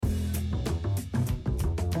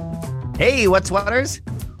Hey, what's Waters?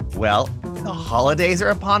 Well, the holidays are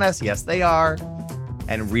upon us. Yes, they are.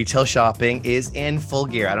 And retail shopping is in full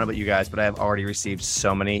gear. I don't know about you guys, but I have already received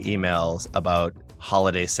so many emails about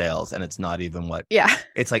holiday sales, and it's not even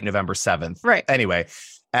it's like November 7th. Right. Anyway,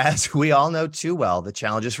 as we all know too well, the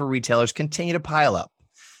challenges for retailers continue to pile up.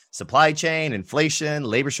 Supply chain, inflation,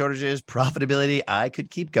 labor shortages, profitability. I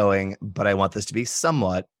could keep going, but I want this to be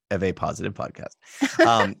somewhat of a positive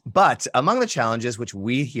podcast. But among the challenges, which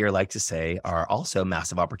we here like to say are also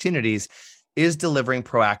massive opportunities, is delivering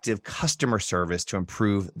proactive customer service to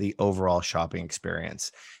improve the overall shopping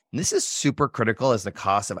experience. And this is super critical as the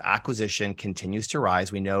cost of acquisition continues to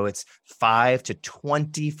rise. We know it's 5 to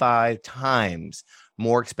 25 times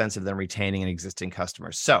more expensive than retaining an existing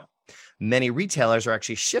customer. So many retailers are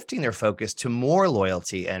actually shifting their focus to more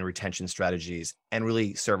loyalty and retention strategies, and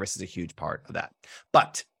really service is a huge part of that.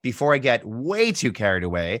 But before I get way too carried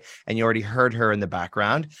away, and you already heard her in the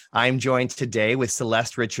background, I'm joined today with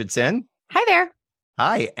Celeste Richardson. Hi there.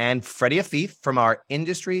 Hi, and Freddie Afif from our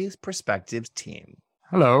Industries Perspectives team.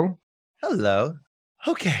 Hello. Hello.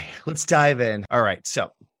 Okay, let's dive in. All right, so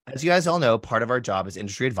as you guys all know, part of our job as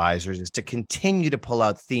industry advisors is to continue to pull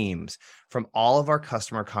out themes from all of our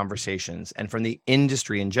customer conversations and from the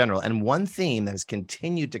industry in general. And one theme that has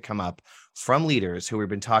continued to come up from leaders who we've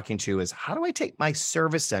been talking to is, how do I take my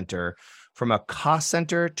service center from a cost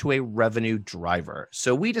center to a revenue driver?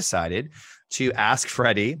 So we decided to ask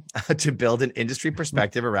Freddie to build an industry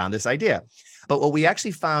perspective around this idea. But what we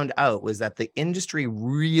actually found out was that the industry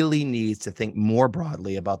really needs to think more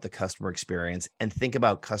broadly about the customer experience and think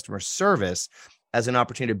about customer service as an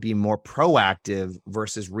opportunity to be more proactive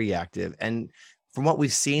versus reactive. And from what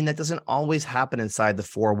we've seen, that doesn't always happen inside the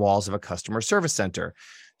four walls of a customer service center.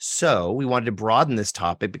 So we wanted to broaden this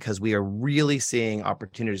topic because we are really seeing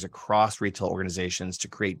opportunities across retail organizations to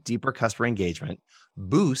create deeper customer engagement,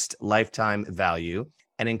 boost lifetime value,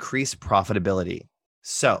 and increase profitability.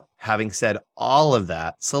 So having said all of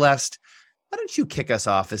that, Celeste, why don't you kick us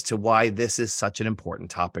off as to why this is such an important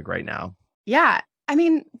topic right now? Yeah. I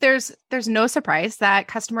mean, there's no surprise that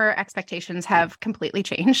customer expectations have completely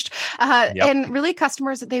changed. And really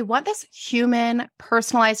customers, they want this human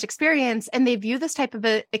personalized experience, and they view this type of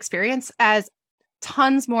experience as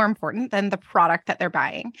tons more important than the product that they're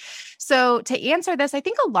buying. So to answer this, I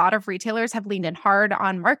think a lot of retailers have leaned in hard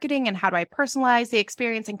on marketing and how do I personalize the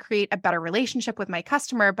experience and create a better relationship with my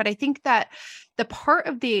customer. But I think that the part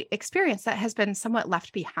of the experience that has been somewhat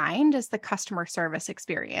left behind is the customer service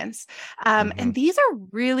experience. And these are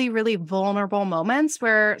really, really vulnerable moments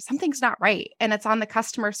where something's not right, and it's on the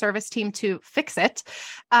customer service team to fix it.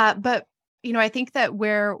 But I think that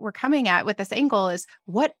where we're coming at with this angle is,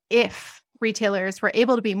 what if retailers were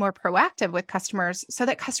able to be more proactive with customers so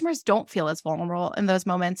that customers don't feel as vulnerable in those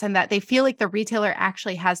moments, and that they feel like the retailer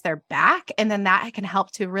actually has their back, and then that can help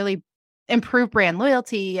to really improve brand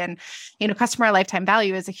loyalty, and customer lifetime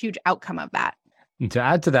value is a huge outcome of that. And to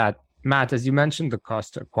add to that, Matt, as you mentioned, the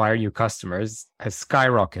cost to acquire new customers has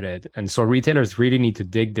skyrocketed. And so retailers really need to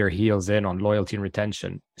dig their heels in on loyalty and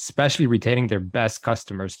retention, especially retaining their best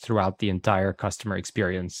customers throughout the entire customer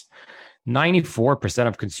experience. 94%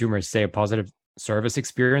 of consumers say a positive service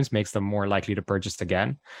experience makes them more likely to purchase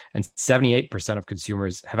again. And 78% of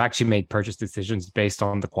consumers have actually made purchase decisions based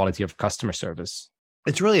on the quality of customer service.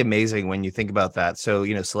 It's really amazing when you think about that. So,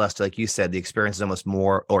 Celeste, like you said, the experience is almost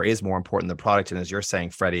more important than the product. And as you're saying,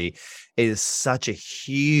 Freddie, it is such a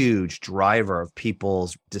huge driver of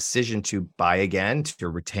people's decision to buy again, to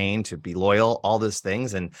retain, to be loyal, all those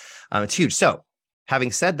things. And it's huge. So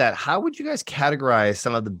having said that, how would you guys categorize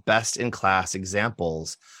some of the best in class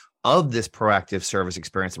examples of this proactive service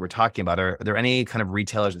experience that we're talking about? Are there any kind of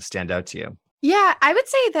retailers that stand out to you? Yeah, I would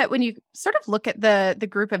say that when you sort of look at the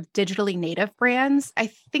group of digitally native brands,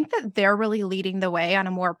 I think that they're really leading the way on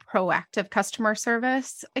a more proactive customer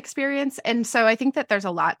service experience. And so I think that there's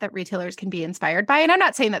a lot that retailers can be inspired by. And I'm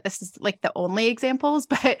not saying that this is like the only examples,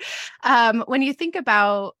 but when you think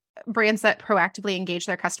about brands that proactively engage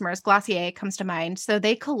their customers, Glossier comes to mind. So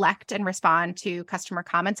they collect and respond to customer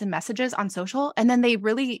comments and messages on social, and then they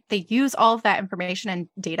use all of that information and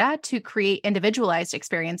data to create individualized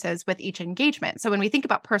experiences with each engagement. So when we think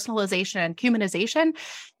about personalization and humanization,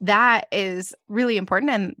 that is really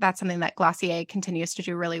important, and that's something that Glossier continues to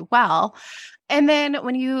do really well. And then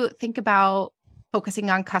when you think about focusing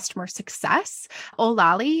on customer success,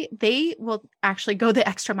 Olali, they will actually go the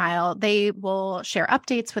extra mile. They will share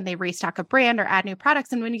updates when they restock a brand or add new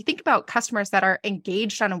products. And when you think about customers that are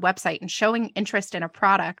engaged on a website and showing interest in a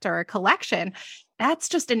product or a collection, that's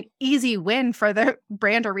just an easy win for the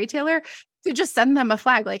brand or retailer to just send them a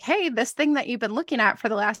flag like, hey, this thing that you've been looking at for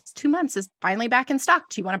the last 2 months is finally back in stock.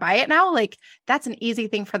 Do you want to buy it now? Like, that's an easy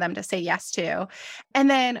thing for them to say yes to. And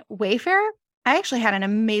then Wayfair, I actually had an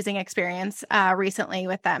amazing experience recently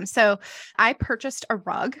with them. So I purchased a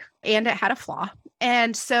rug and it had a flaw.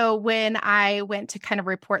 And so when I went to kind of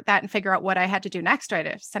report that and figure out what I had to do next, or I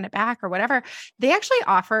had to send it back or whatever, they actually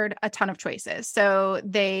offered a ton of choices. So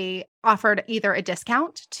they offered either a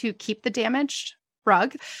discount to keep the damaged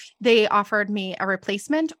rug. They offered me a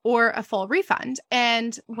replacement or a full refund.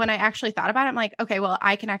 And when I actually thought about it, I'm like, okay, well,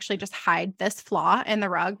 I can actually just hide this flaw in the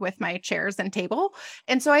rug with my chairs and table.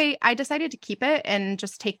 And so I decided to keep it and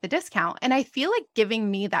just take the discount. And I feel like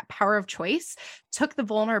giving me that power of choice took the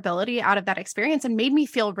vulnerability out of that experience and made me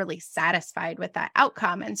feel really satisfied with that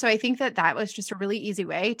outcome. And so I think that that was just a really easy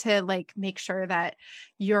way to like make sure that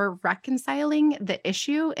you're reconciling the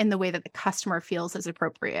issue in the way that the customer feels is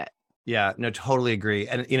appropriate. Yeah, no, totally agree.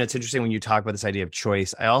 And, it's interesting when you talk about this idea of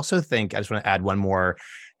choice. I also think I just want to add one more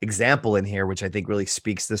example in here, which I think really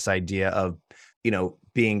speaks this idea of,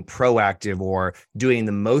 being proactive or doing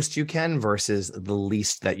the most you can versus the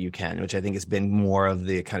least that you can, which I think has been more of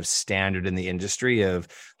the kind of standard in the industry of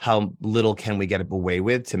how little can we get away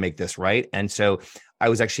with to make this right. And so I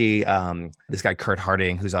was actually, this guy, Kurt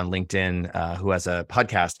Harding, who's on LinkedIn, who has a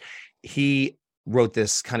podcast, he wrote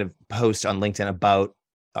this kind of post on LinkedIn about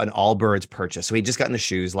an Allbirds purchase. So he just gotten the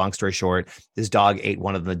shoes. Long story short, his dog ate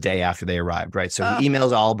one of them the day after they arrived, right? So he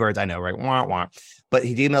emails Allbirds. I know, right? Wah, wah. But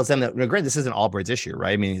he emails them that, granted, this is an Allbirds issue,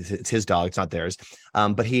 right? I mean, it's his dog, it's not theirs.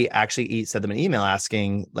 But he actually sent them an email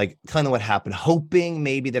asking, like, telling them what happened, hoping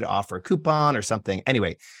maybe they'd offer a coupon or something.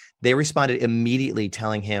 Anyway, they responded immediately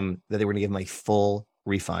telling him that they were going to give him a full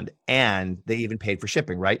refund, and they even paid for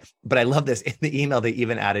shipping, right? But I love this. In the email, they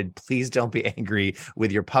even added, please don't be angry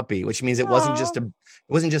with your puppy, which means it wasn't just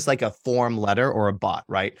like a form letter or a bot,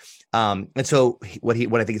 right? And so what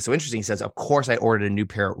I think is so interesting, he says, of course I ordered a new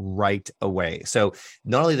pair right away. So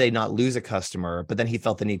not only did they not lose a customer, but then he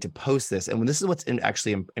felt the need to post this. And this is what's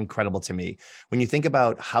actually incredible to me. When you think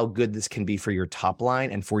about how good this can be for your top line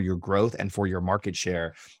and for your growth and for your market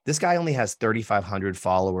share, this guy only has 3,500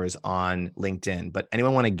 followers on LinkedIn, but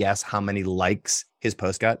anyone want to guess how many likes his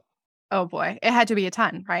post got? Oh boy, it had to be a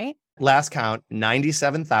ton, right? Last count,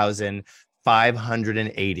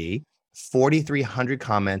 97,580, 4,300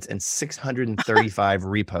 comments, and 635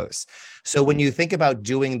 reposts. So when you think about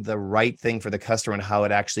doing the right thing for the customer and how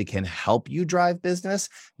it actually can help you drive business,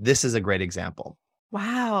 this is a great example.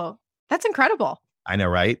 Wow, that's incredible. I know,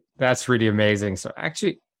 right? That's really amazing. So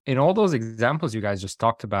actually, in all those examples you guys just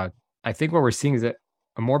talked about, I think what we're seeing is that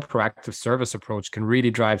a more proactive service approach can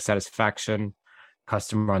really drive satisfaction,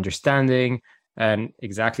 customer understanding, and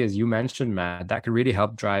exactly as you mentioned, Matt, that can really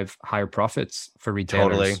help drive higher profits for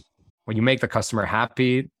retailers. Totally. When you make the customer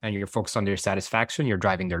happy and you're focused on their satisfaction, you're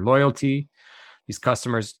driving their loyalty. These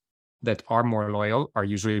customers that are more loyal are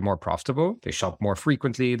usually more profitable. They shop more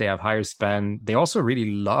frequently. They have higher spend. They also really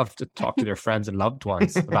love to talk to their friends and loved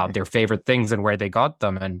ones about their favorite things and where they got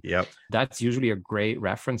them. And that's usually a great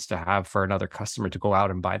reference to have for another customer to go out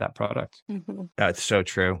and buy that product. Mm-hmm. That's so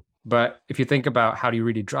true. But if you think about how do you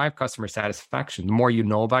really drive customer satisfaction, the more you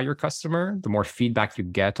know about your customer, the more feedback you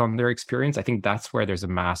get on their experience. I think that's where there's a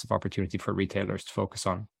massive opportunity for retailers to focus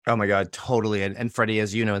on. Oh my God, totally. And Freddie,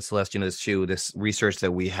 as you know, and Celeste, this too, this research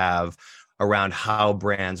that we have around how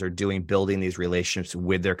brands are building these relationships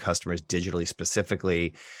with their customers digitally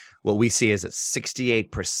specifically, what we see is that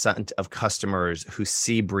 68% of customers who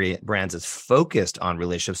see brands as focused on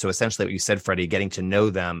relationships. So essentially what you said, Freddie, getting to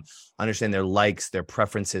know them, understand their likes, their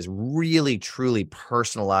preferences, really, truly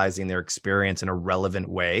personalizing their experience in a relevant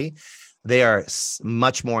way. They are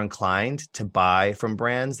much more inclined to buy from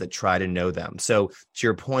brands that try to know them. So to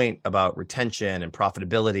your point about retention and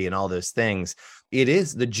profitability and all those things,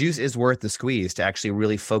 the juice is worth the squeeze to actually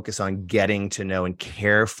really focus on getting to know and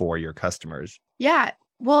care for your customers. Yeah.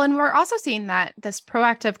 Well, and we're also seeing that this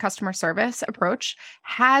proactive customer service approach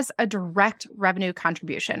has a direct revenue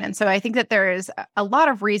contribution. And so I think that there is a lot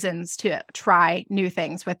of reasons to try new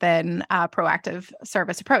things within a proactive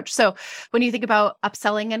service approach. So when you think about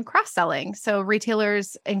upselling and cross-selling, so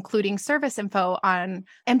retailers including service info on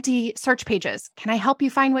empty search pages, can I help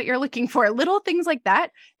you find what you're looking for? Little things like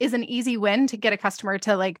that is an easy win to get a customer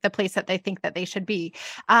to like the place that they think that they should be.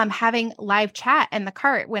 Having live chat in the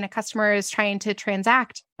cart when a customer is trying to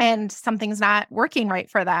transact and something's not working right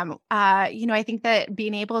for them. I think that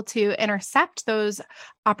being able to intercept those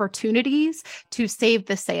opportunities to save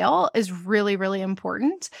the sale is really, really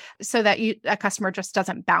important, so that a customer just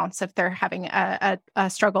doesn't bounce if they're having a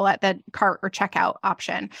struggle at the cart or checkout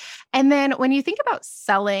option. And then when you think about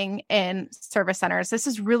selling in service centers, this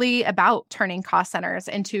is really about turning cost centers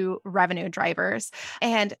into revenue drivers.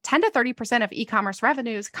 And 10 to 30% of e-commerce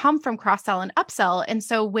revenues come from cross-sell and upsell. And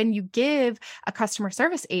so when you give a customer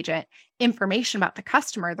service agent information about the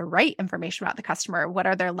customer, the right information about the customer, what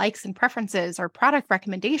are their likes and preferences or product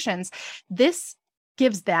recommendations, this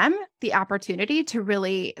gives them the opportunity to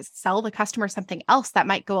really sell the customer something else that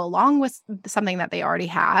might go along with something that they already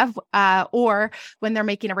have, or when they're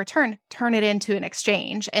making a return, turn it into an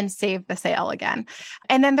exchange and save the sale again.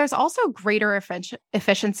 And then there's also greater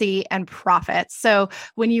efficiency and profits. So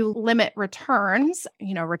when you limit returns,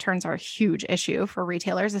 returns are a huge issue for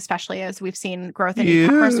retailers, especially as we've seen growth in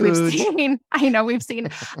e-commerce. We've seen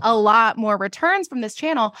a lot more returns from this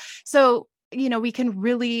channel. So we can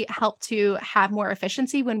really help to have more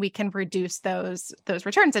efficiency when we can reduce those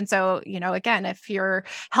returns. And so, again, if you're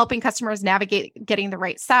helping customers navigate getting the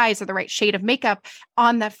right size or the right shade of makeup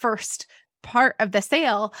on the first part of the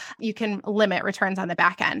sale, you can limit returns on the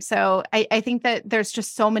back end. So I think that there's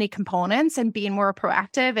just so many components, and being more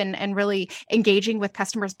proactive and really engaging with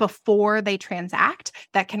customers before they transact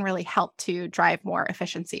that can really help to drive more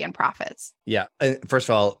efficiency and profits. Yeah. First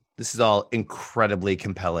of all, this is all incredibly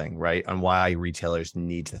compelling, right? On why retailers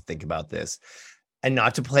need to think about this. And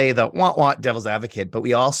not to play the want devil's advocate, but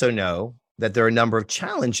we also know that there are a number of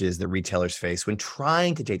challenges that retailers face when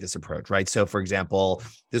trying to take this approach, right? So for example,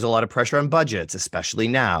 there's a lot of pressure on budgets, especially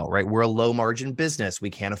now, right? We're a low margin business.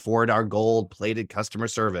 We can't afford our gold-plated customer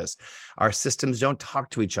service. Our systems don't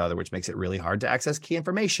talk to each other, which makes it really hard to access key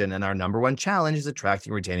information. And our number one challenge is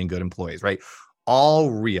attracting and retaining good employees, right? All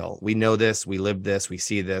real. We know this, we live this, we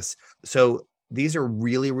see this. So these are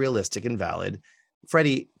really realistic and valid.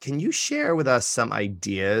 Freddie, can you share with us some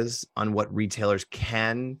ideas on what retailers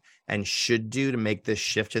can and should do to make this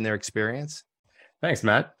shift in their experience? Thanks,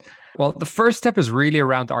 Matt. Well, the first step is really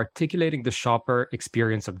around articulating the shopper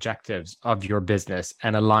experience objectives of your business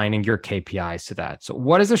and aligning your KPIs to that. So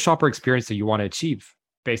what is the shopper experience that you want to achieve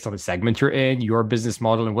based on the segment you're in, your business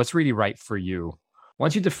model, and what's really right for you?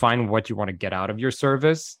 Once you define what you want to get out of your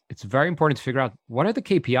service, it's very important to figure out what are the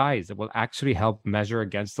KPIs that will actually help measure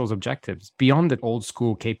against those objectives beyond the old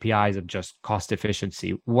school KPIs of just cost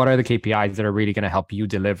efficiency. What are the KPIs that are really going to help you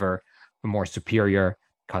deliver a more superior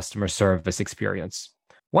customer service experience?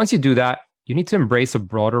 Once you do that, you need to embrace a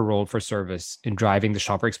broader role for service in driving the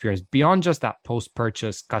shopper experience beyond just that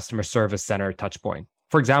post-purchase customer service center touchpoint.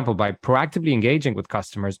 For example, by proactively engaging with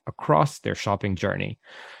customers across their shopping journey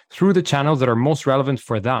through the channels that are most relevant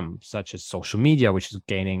for them, such as social media, which is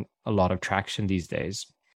gaining a lot of traction these days.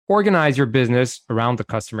 Organize your business around the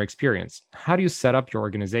customer experience. How do you set up your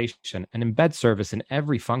organization and embed service in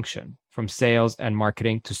every function, from sales and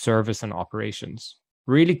marketing to service and operations?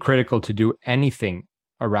 Really critical to do anything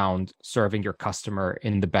around serving your customer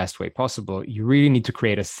in the best way possible. You really need to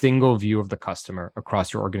create a single view of the customer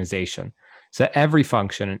across your organization. So every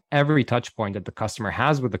function and every touch point that the customer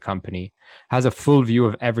has with the company has a full view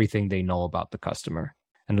of everything they know about the customer.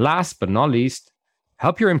 And last but not least,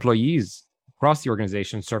 help your employees across the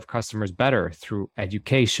organization serve customers better through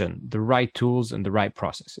education, the right tools, and the right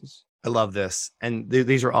processes. I love this. And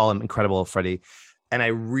these are all incredible, Freddie. And I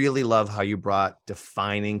really love how you brought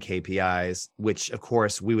defining KPIs, which of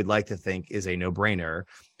course we would like to think is a no-brainer.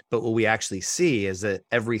 But what we actually see is that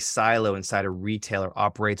every silo inside a retailer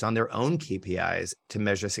operates on their own KPIs to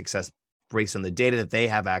measure success based on the data that they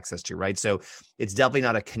have access to, right? So it's definitely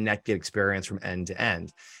not a connected experience from end to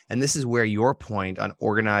end. And this is where your point on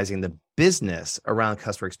organizing the business around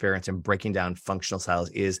customer experience and breaking down functional silos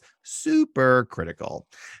is super critical.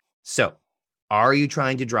 So are you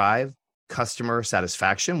trying to drive customer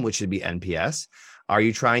satisfaction, which should be NPS? Are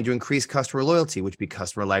you trying to increase customer loyalty, which would be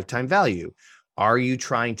customer lifetime value? Are you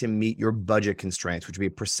trying to meet your budget constraints, which would be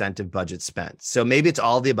a percent of budget spent? So maybe it's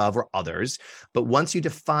all the above or others, but once you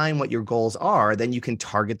define what your goals are, then you can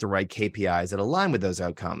target the right KPIs that align with those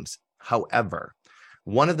outcomes. However,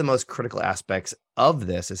 one of the most critical aspects of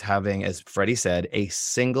this is having, as Freddie said, a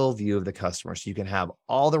single view of the customer. So you can have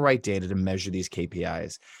all the right data to measure these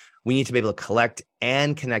KPIs. We need to be able to collect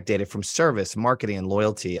and connect data from service, marketing, and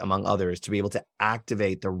loyalty, among others, to be able to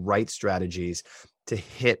activate the right strategies to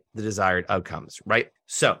hit the desired outcomes, right?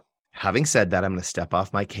 So having said that, I'm going to step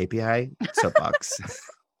off my KPI soapbox.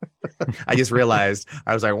 I just realized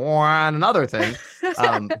I was like, another thing,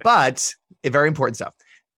 but very important stuff.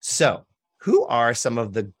 So who are some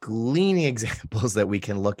of the gleaning examples that we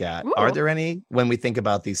can look at? Ooh. Are there any when we think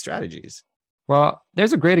about these strategies? Well,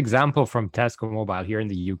 there's a great example from Tesco Mobile here in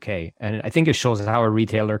the UK. And I think it shows how a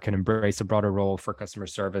retailer can embrace a broader role for customer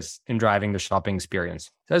service in driving the shopping experience.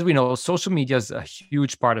 So as we know, social media is a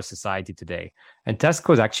huge part of society today. And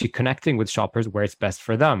Tesco is actually connecting with shoppers where it's best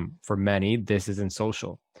for them. For many, this isn't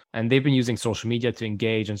social. And they've been using social media to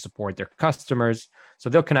engage and support their customers. So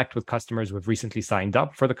they'll connect with customers who have recently signed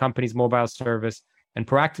up for the company's mobile service and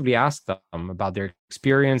proactively ask them about their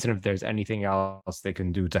experience and if there's anything else they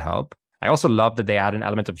can do to help. I also love that they add an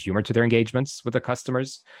element of humor to their engagements with the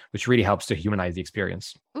customers, which really helps to humanize the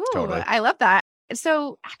experience. Ooh, Totally. I love that.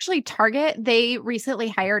 So actually, Target, they recently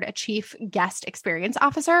hired a chief guest experience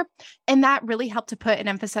officer, and that really helped to put an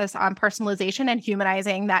emphasis on personalization and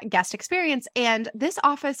humanizing that guest experience. And this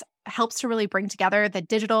office helps to really bring together the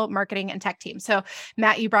digital marketing and tech team. So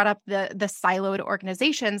Matt, you brought up the siloed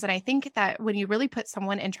organizations. And I think that when you really put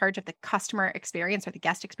someone in charge of the customer experience or the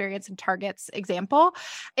guest experience in Target's example,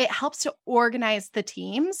 it helps to organize the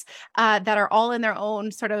teams that are all in their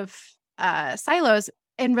own sort of silos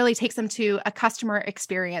and really takes them to a customer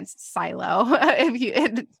experience silo.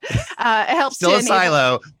 It helps still to a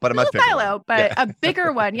silo, but a much bigger silo, one. but a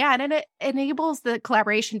bigger one. Yeah. And it enables the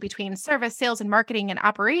collaboration between service, sales, and marketing and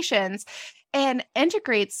operations, and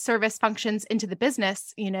integrates service functions into the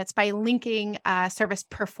business units by linking service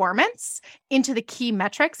performance into the key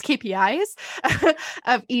metrics, KPIs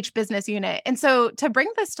of each business unit. And so to bring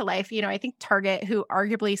this to life, I think Target, who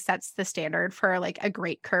arguably sets the standard for like a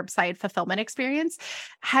great curbside fulfillment experience,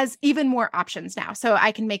 has even more options now. So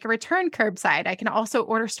I can make a return curbside. I can also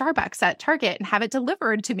order Starbucks at Target and have it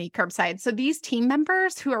delivered to me curbside. So these team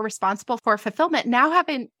members who are responsible for fulfillment now have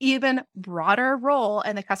an even broader role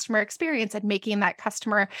in the customer experience and making that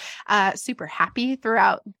customer super happy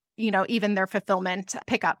throughout, even their fulfillment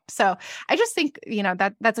pickup. So I just think,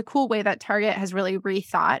 that's a cool way that Target has really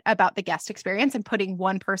rethought about the guest experience, and putting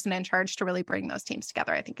one person in charge to really bring those teams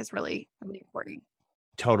together, I think is really, really important.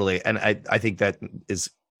 Totally. And I think that is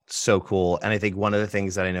so cool. And I think one of the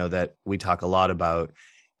things that I know that we talk a lot about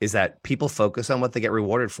is that people focus on what they get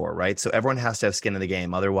rewarded for, right? So everyone has to have skin in the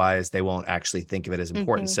game. Otherwise, they won't actually think of it as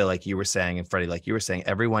important. Mm-hmm. So like you were saying, and Freddie, like you were saying,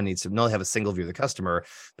 everyone needs to not only have a single view of the customer,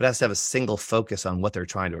 but has to have a single focus on what they're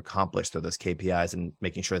trying to accomplish through those KPIs and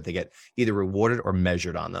making sure that they get either rewarded or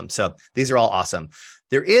measured on them. So these are all awesome.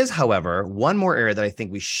 There is, however, one more area that I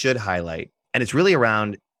think we should highlight, and it's really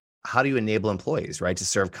around how do you enable employees, right, to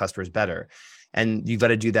serve customers better? And you've got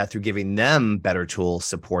to do that through giving them better tools,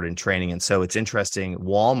 support, and training. And so it's interesting.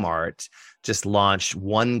 Walmart just launched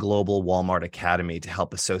One Global Walmart Academy to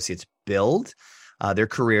help associates build their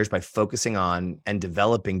careers by focusing on and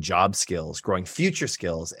developing job skills, growing future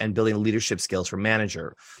skills, and building leadership skills for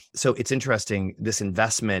manager. So it's interesting. This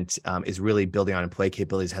investment is really building on employee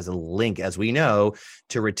capabilities, has a link, as we know,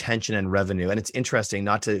 to retention and revenue. And it's interesting,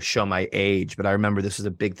 not to show my age, but I remember this was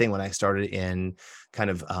a big thing when I started in kind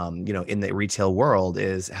of, in the retail world,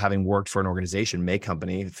 is having worked for an organization, May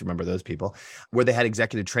Company, if you remember those people, where they had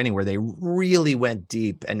executive training, where they really went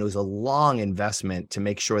deep. And it was a long investment to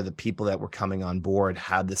make sure the people that were coming on board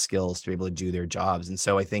had the skills to be able to do their jobs. And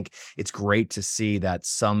so I think it's great to see that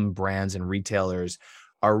some brands and retailers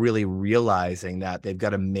are really realizing that they've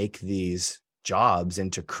got to make these jobs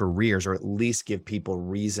into careers, or at least give people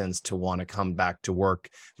reasons to want to come back to work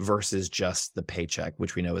versus just the paycheck,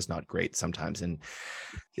 which we know is not great sometimes in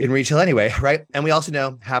retail anyway, right? And we also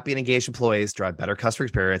know happy and engaged employees drive better customer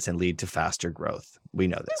experience and lead to faster growth. We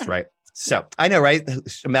know this, right? So I know, right?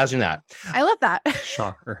 Imagine that. I love that.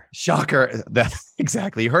 Shocker.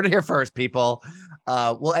 Exactly. You heard it here first, people.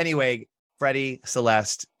 Well, anyway, Freddie,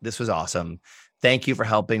 Celeste, this was awesome. Thank you for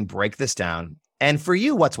helping break this down. And for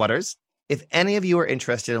you, What's Wutters, if any of you are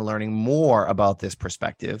interested in learning more about this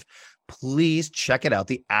perspective, please check it out,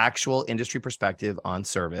 the actual industry perspective on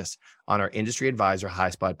service, on our Industry Advisor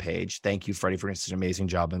Highspot page. Thank you, Freddie, for doing such an amazing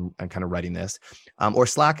job in kind of writing this, or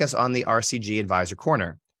Slack us on the RCG Advisor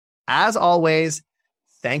Corner. As always,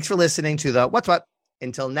 thanks for listening to the What's What.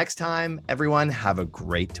 Until next time, everyone, have a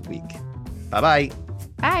great week. Bye-bye.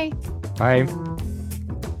 Bye. Bye.